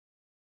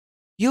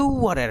Yo,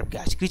 what up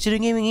guys, ENGLISHERONG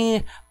Gaming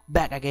here,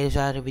 back again with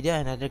another video,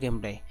 another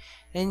gameplay.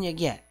 And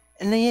yeah,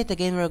 and yet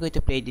again we're going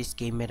to play this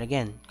game here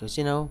again, because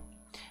you know,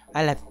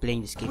 I love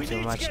playing this game so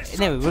much.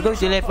 Anyway, we're going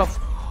to level up.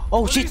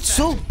 Oh shit,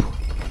 soup!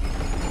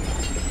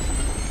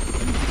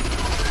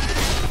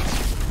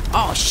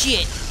 Oh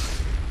shit!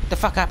 What the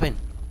fuck happened?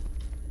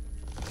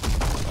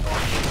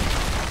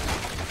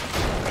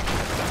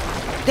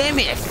 Damn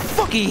it, I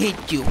fucking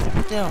hate you!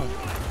 Damn.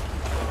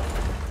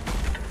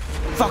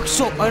 Fuck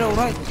soap, I know,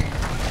 right?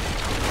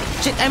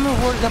 Shit, I'm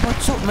worried about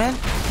soap, man. Do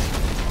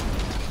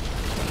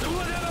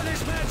whatever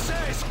this man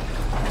says!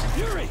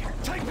 Yuri,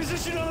 take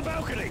position on the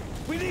balcony!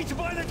 We need to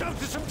buy the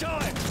doctor some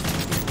time!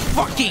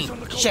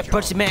 Fucking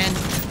shepherds, man!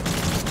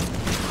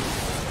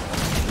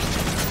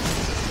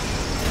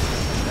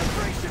 Let's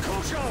breach the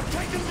courtyard!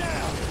 Take them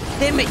down!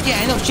 Damn it, yeah,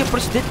 I know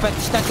shepherds did, but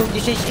it's not going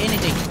to change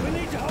anything. We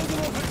need to hold them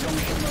off until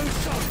we can move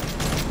some!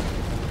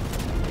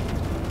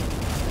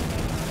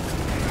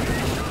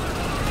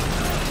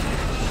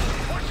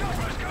 Watch out,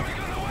 what's going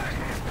on the way!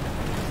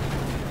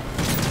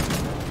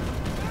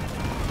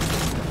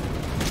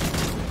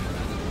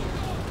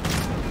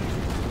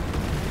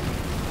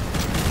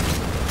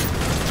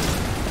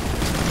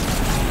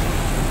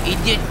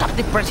 Idiot,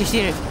 tactic press is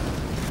here.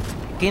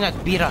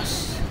 Cannot beat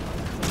us.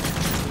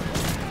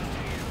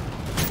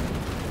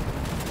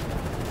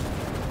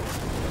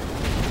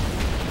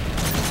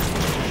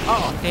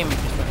 Oh, damn it.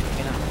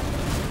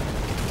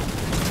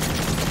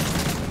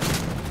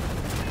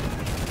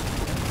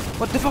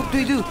 What the fuck do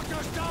you do?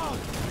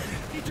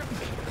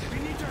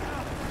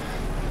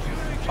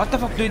 What the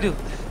fuck do you do?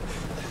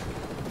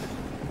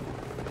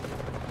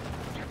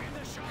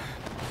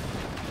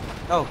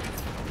 Oh.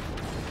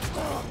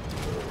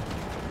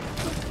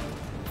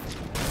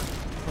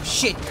 Oh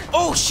shit!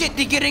 Oh shit!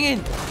 They're getting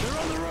in! They're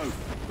on the roof!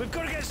 We've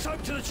got to get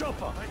soap to the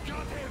chopper! I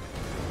got him!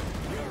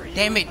 Yuri,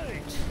 Damn it!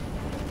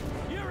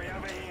 Yuri,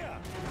 over here!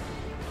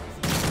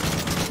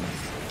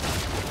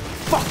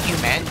 Fuck you,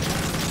 man!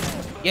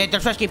 Yeah, the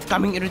trash keeps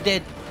coming, you're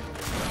dead.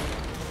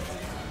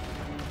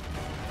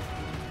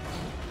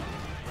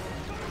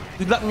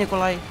 Good luck,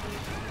 Nikolai. Yuri,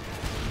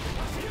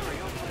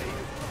 on me!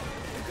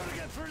 We've got to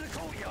get through the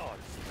courtyard!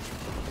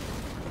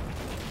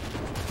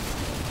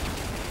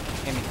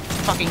 Damn it.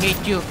 Fucking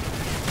hate you.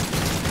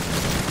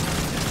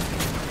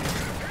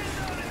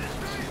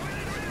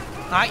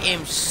 I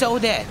am so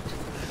dead.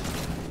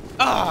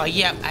 Oh,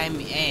 yeah, I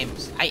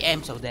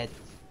am so dead.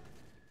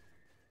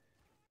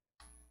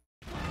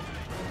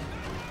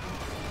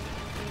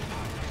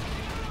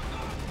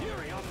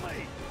 Yuri, on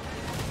me!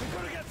 We've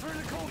got to get through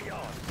the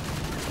courtyard!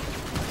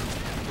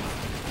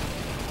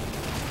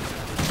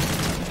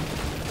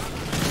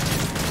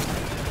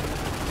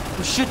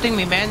 Who's shooting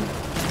me, man?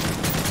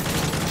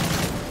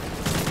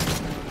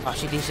 Oh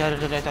shit, he's out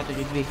of the right out of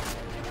the way.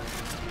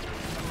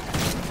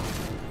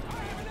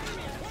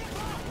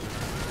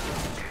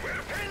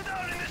 We're pinned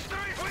down in the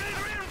street! We need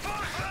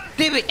reinforcements!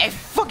 Damn it, I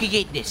fucking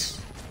hate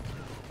this.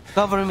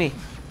 Cover me.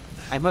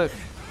 I'm hurt.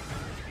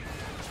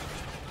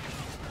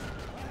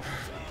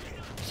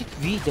 Is it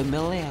V, the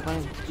melee? I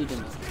can't see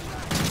them.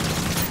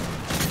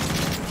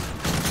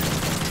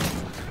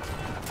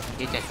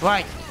 Okay, that's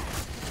right.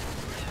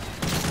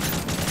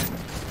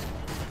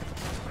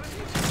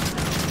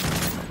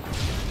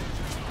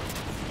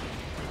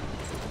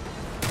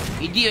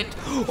 Idiot!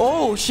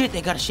 Oh shit!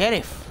 I got a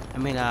sheriff. I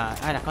mean,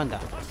 anaconda.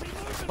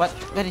 What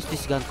is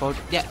this gun called?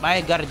 Yeah,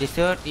 I got a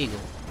desert eagle.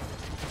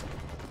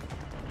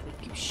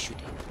 Keep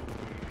shooting.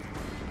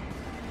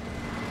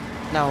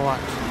 Now what?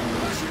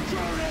 Russian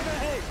drone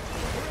overhead!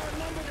 We're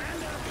outnumbered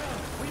and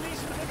outgunned! We need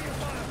some heavier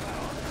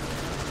firepower!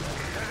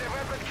 There's a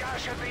weapon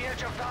cache at the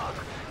edge of dock.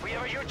 We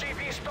have a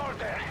UGV stored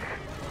there.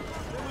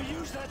 Then we'll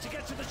use that to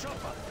get to the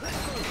chopper. Let's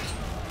move!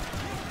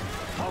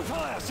 Hold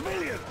fire,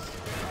 civilians!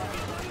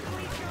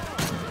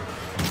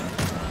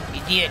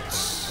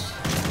 Idiots!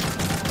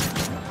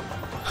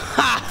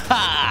 Ha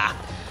ha!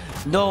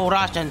 No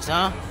Russians,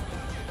 huh?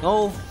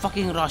 No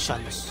fucking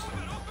Russians.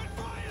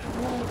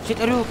 Shit,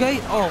 are you okay?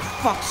 Oh,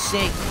 fuck's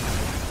sake.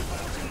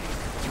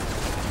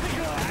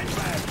 Nikolai,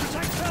 handbag,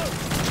 protect those!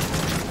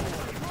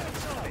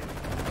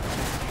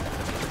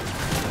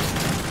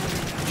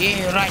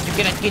 Yeah, right, you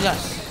cannot kill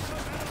us.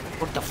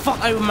 What the fuck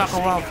are you mucking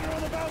around? Right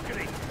on the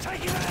balcony!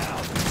 Take him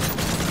out!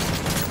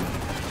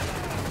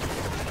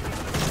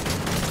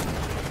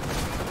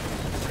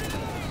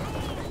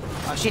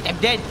 Oh shit, I'm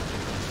dead.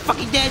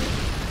 Fucking dead.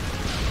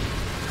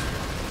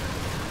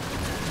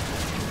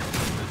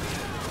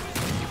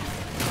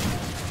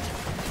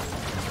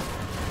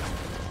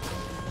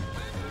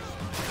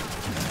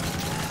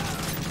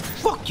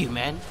 Fuck you,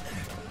 man.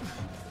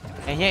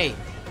 And hey,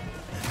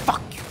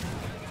 fuck you.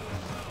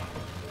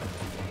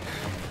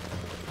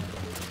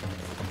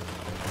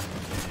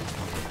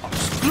 Oh,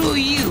 screw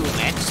you,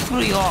 man.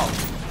 Screw you all.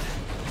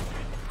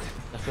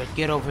 That's right,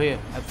 get over here.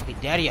 I fucking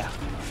dare ya.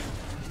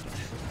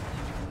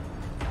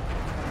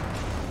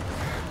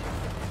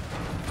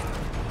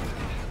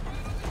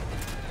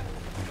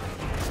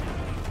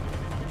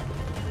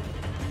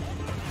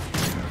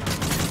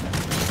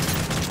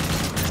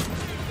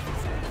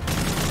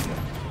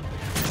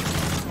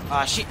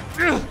 Ah, shit.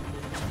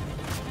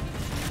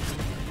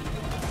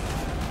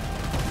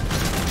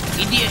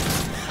 Idiot.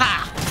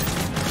 Ha!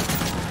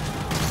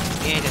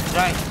 Yeah, that's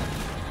right.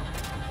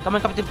 Come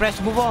on, Captain Press,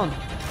 move on.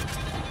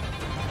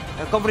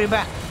 I'll cover you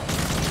back.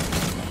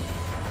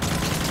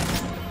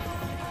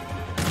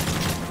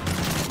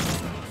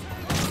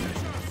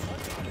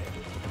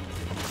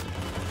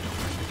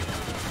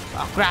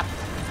 Oh, crap. The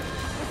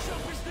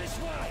chopper's this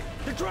way.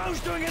 The drone's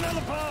doing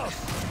another pass.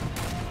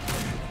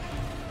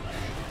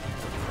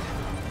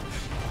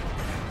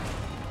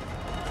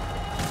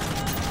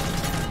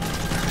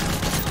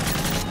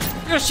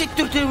 Oh shit,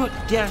 there are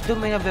too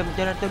many of them.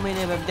 There are too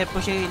many of them. They're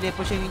pushing me. The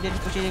weapons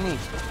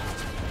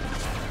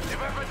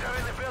are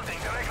in the building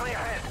directly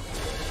ahead.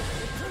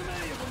 Too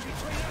many of them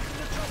between us and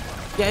the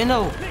chopper. Yeah, I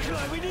know.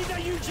 Nikolai, we need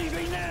that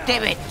UGV now.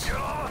 Damn it. You're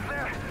almost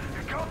there.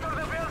 Go through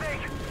the building.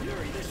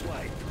 Yuri, this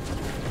way.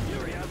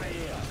 Yuri, over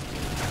here.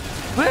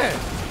 Where?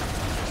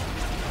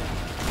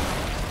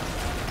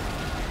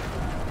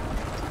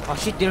 Oh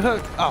shit, they're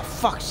hurt. Oh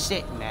fuck's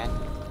sake, man.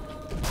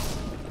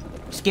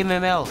 Just give me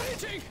a mail.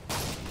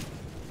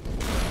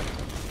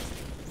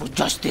 For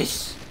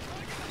justice.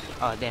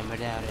 Oh damn, we're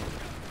down there.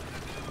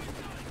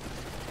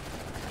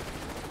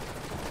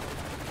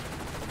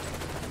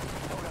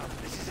 Hold up,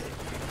 this is it.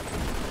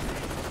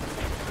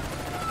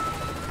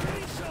 Get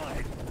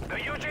inside. The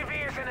UGV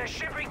is in a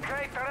shipping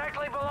crate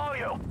directly below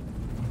you.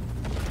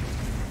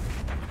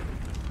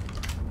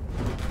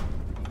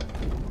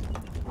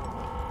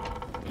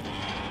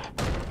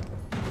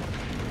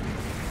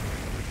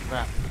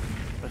 Crap.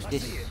 What's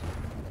this?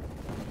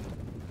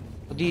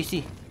 What do you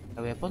see?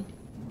 A weapon?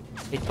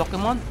 A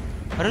Pokemon?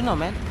 I don't know,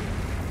 man.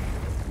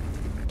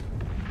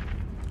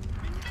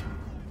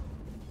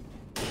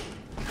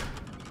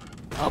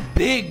 A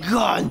big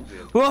gun!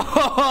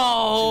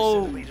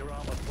 Whoa! 2-centimeter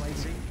armor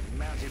plating,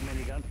 mounted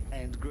minigun,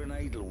 and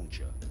grenade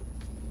launcher.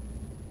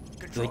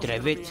 Do I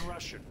drive it?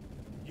 Russian.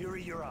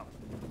 Yuri, you're up.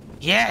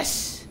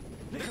 Yes!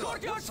 Nikolai,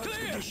 what's the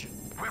condition?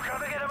 We've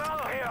got to get him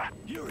out of here.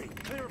 Yuri,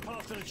 clear a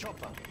path to the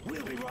chopper.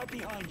 We'll be right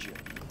behind you.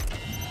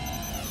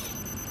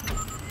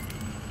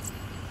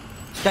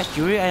 That's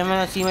Yuri. I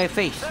wanna see my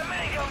face. That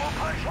minigun will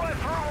punch right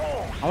through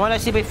walls. I wanna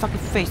see my fucking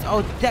face.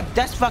 Oh,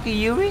 that's fucking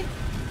Yuri?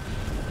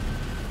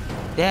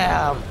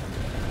 Damn.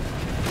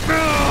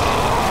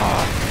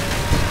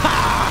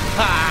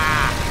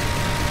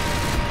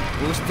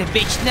 Who's the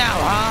bitch now,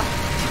 huh?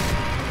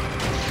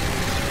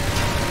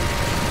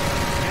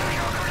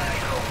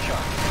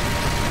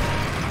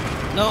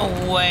 No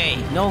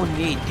way. No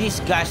need.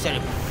 These guys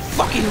are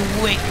fucking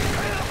weak.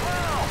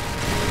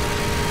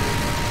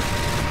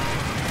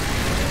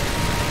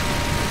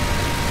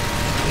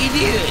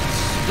 Idiots!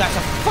 You guys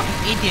are fucking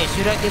idiots.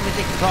 You're not even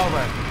taking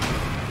cover.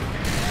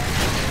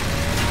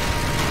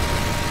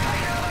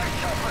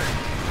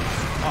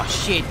 Oh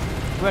shit.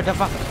 Where the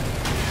fuck?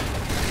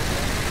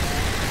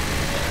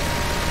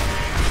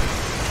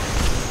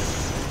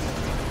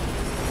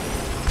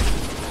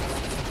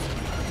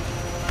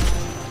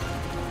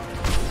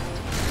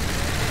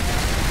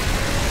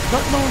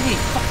 No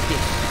need. Fuck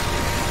this.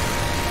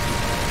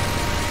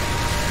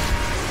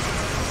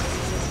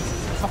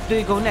 Fuck do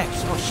we go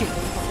next? Oh shit.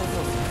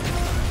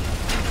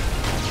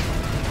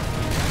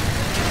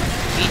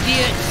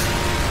 Idiots!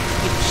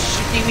 Keep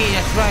shooting me,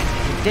 that's right.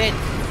 You're dead.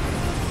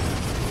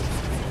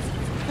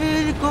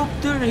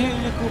 Helicopter,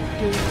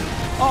 helicopter.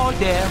 Oh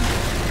damn.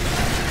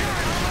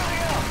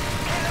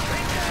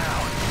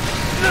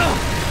 No!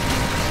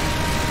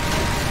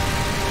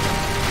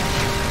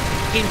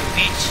 Kill me,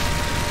 bitch.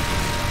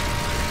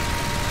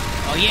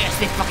 Oh yes,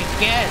 they fucking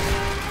can.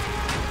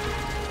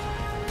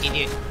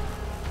 Idiot.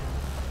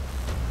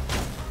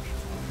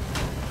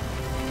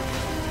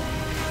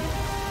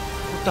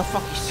 What the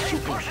fuck is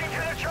shooting?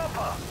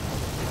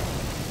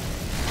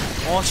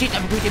 Oh shit,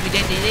 I'm going to be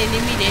dead in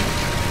any minute.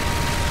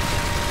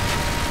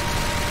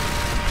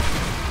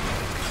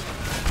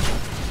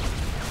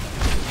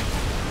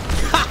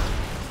 Ha!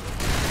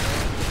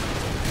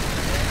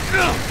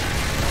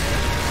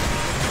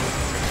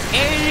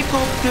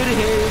 Helicopter,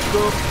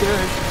 helicopter,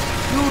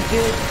 you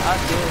dead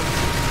again.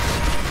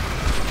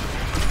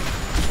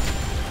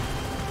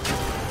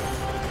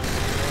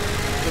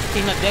 You're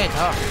still not dead,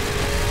 huh?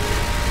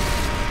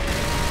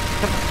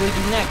 What do we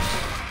do next?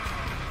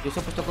 You're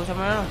supposed to go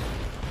somewhere else.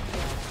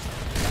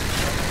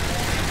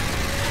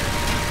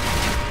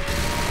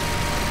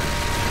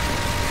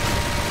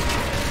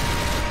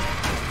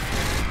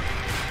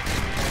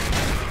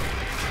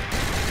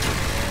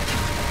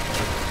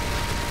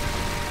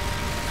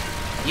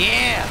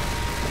 Yeah!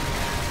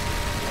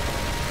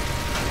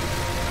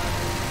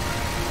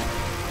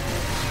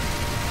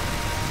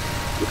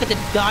 Look at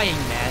them dying,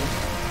 man.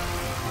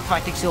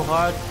 Fighting so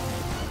hard.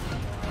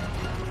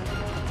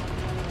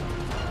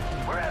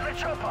 We're at the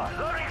chopper.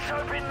 Loading's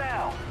open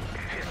now.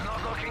 It's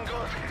not looking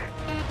good.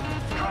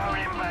 Drone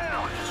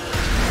inbound.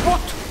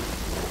 What?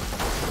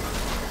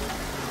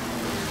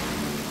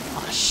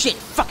 Oh shit,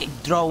 fucking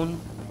drone.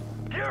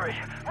 Yuri,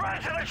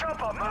 run to the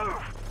chopper.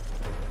 Move.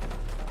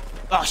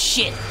 Oh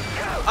shit.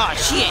 Oh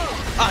shit.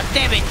 Oh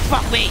damn it,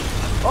 fuck me.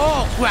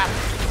 Oh crap.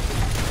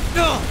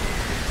 Ugh.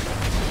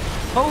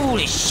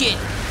 Holy shit!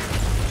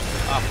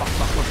 Ah, fuck.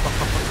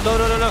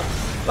 No.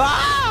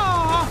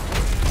 Ah!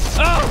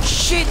 Oh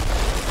shit!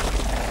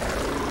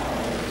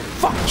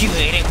 Fuck you,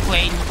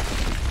 airplane!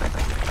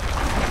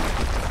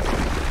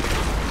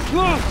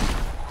 Whoa!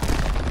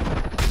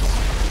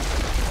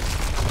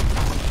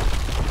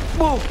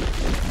 Whoa!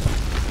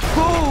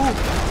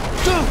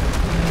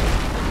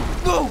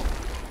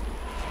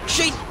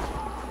 Shit!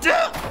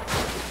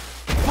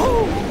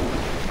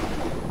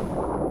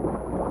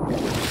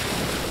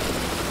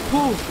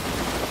 Whoa!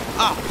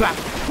 Ah, crap!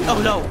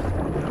 Oh no!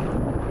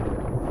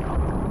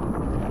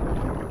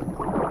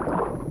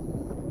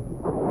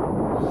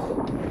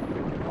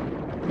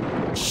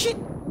 Shit!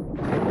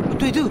 What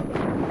do I do?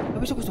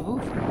 Am I supposed to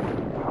move?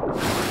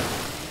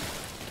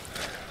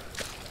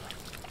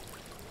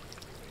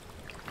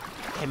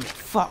 Damn it!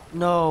 Fuck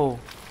no!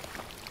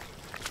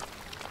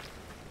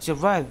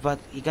 Survived, but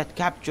he got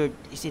captured,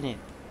 isn't it?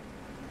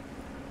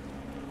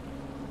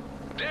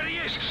 There he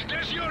is!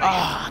 There's Yuri!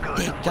 Ah,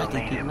 thank God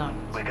they did not.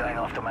 We're going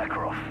after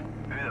Makarov.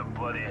 Who the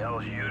bloody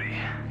hell's Yuri?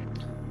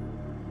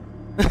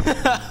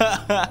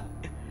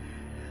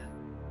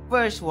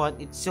 First one,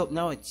 it's so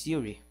now it's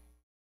Yuri.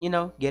 You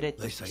know, get it?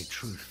 They say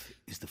truth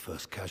is the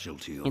first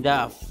casualty of In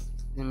the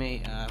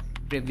war.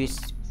 previous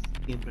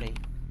gameplay,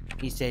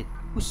 he said,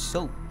 "Who's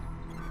soap?"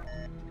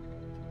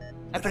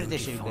 I'm It pretty only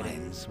sure you get it.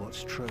 finds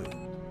what's true.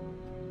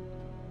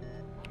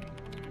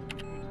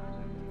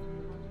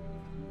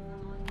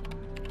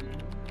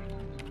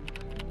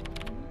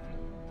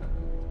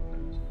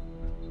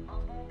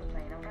 On board the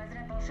plane are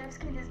President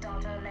Bolshevsky and his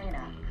daughter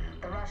Elena.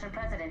 The Russian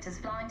president is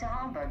flying to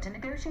Hamburg to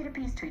negotiate a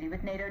peace treaty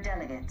with NATO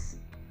delegates.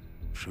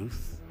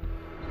 Truth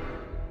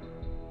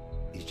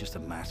is just a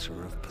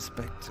matter of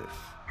perspective.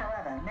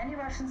 However, many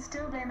Russians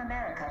still blame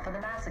America for the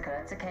massacre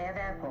at Zakhaev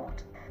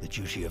Airport. The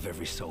duty of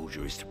every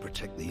soldier is to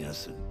protect the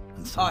innocent.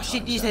 And Oh shit,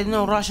 sometimes he that said no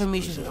means Russian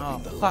mission. preserving Oh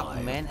the fuck, lie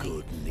of man.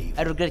 good and I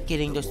evil. regret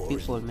killing The those war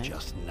people, isn't man.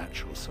 just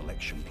natural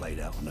selection played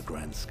out on a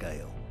grand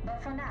scale.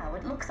 But for now,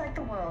 it looks like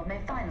the world may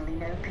finally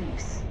know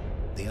peace.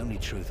 The only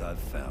truth I've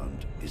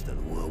found is that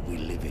the world we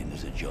live in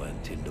is a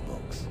giant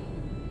tinderbox.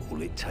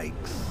 All it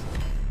takes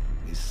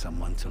is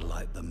someone to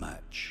light the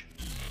match.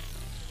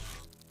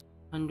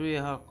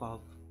 Andrea Harkov.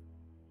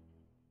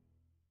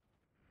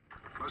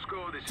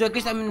 Moscow, this So I is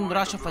guess I'm in Road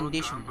Russia to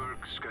Foundation. Hamburg,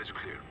 skies are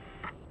clear.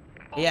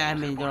 Yeah,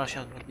 I'm in the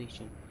Russian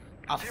Foundation.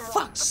 Oh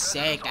fuck's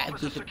sake, I'm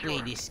going to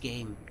play this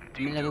game.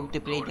 I'm going to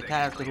play the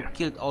character who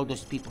killed all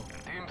those people.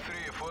 Team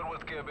 3,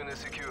 forward cabin is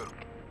secure.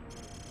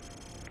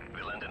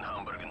 We land in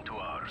Hamburg in 2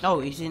 hours.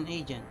 No, he's an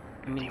agent.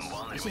 I mean, Team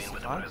 1 this remain is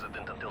with the far.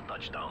 president until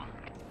touchdown.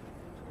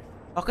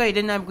 Okay,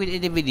 then I'm going to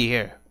end the video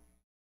here.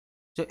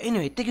 So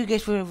anyway, thank you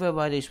guys for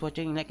everybody who's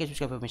watching. Like and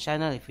subscribe to my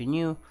channel if you're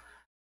new.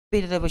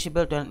 Hit the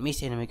bell to not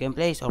miss any of my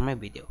gameplays or my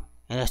video.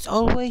 And as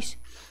always,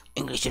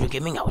 English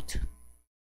Gaming out.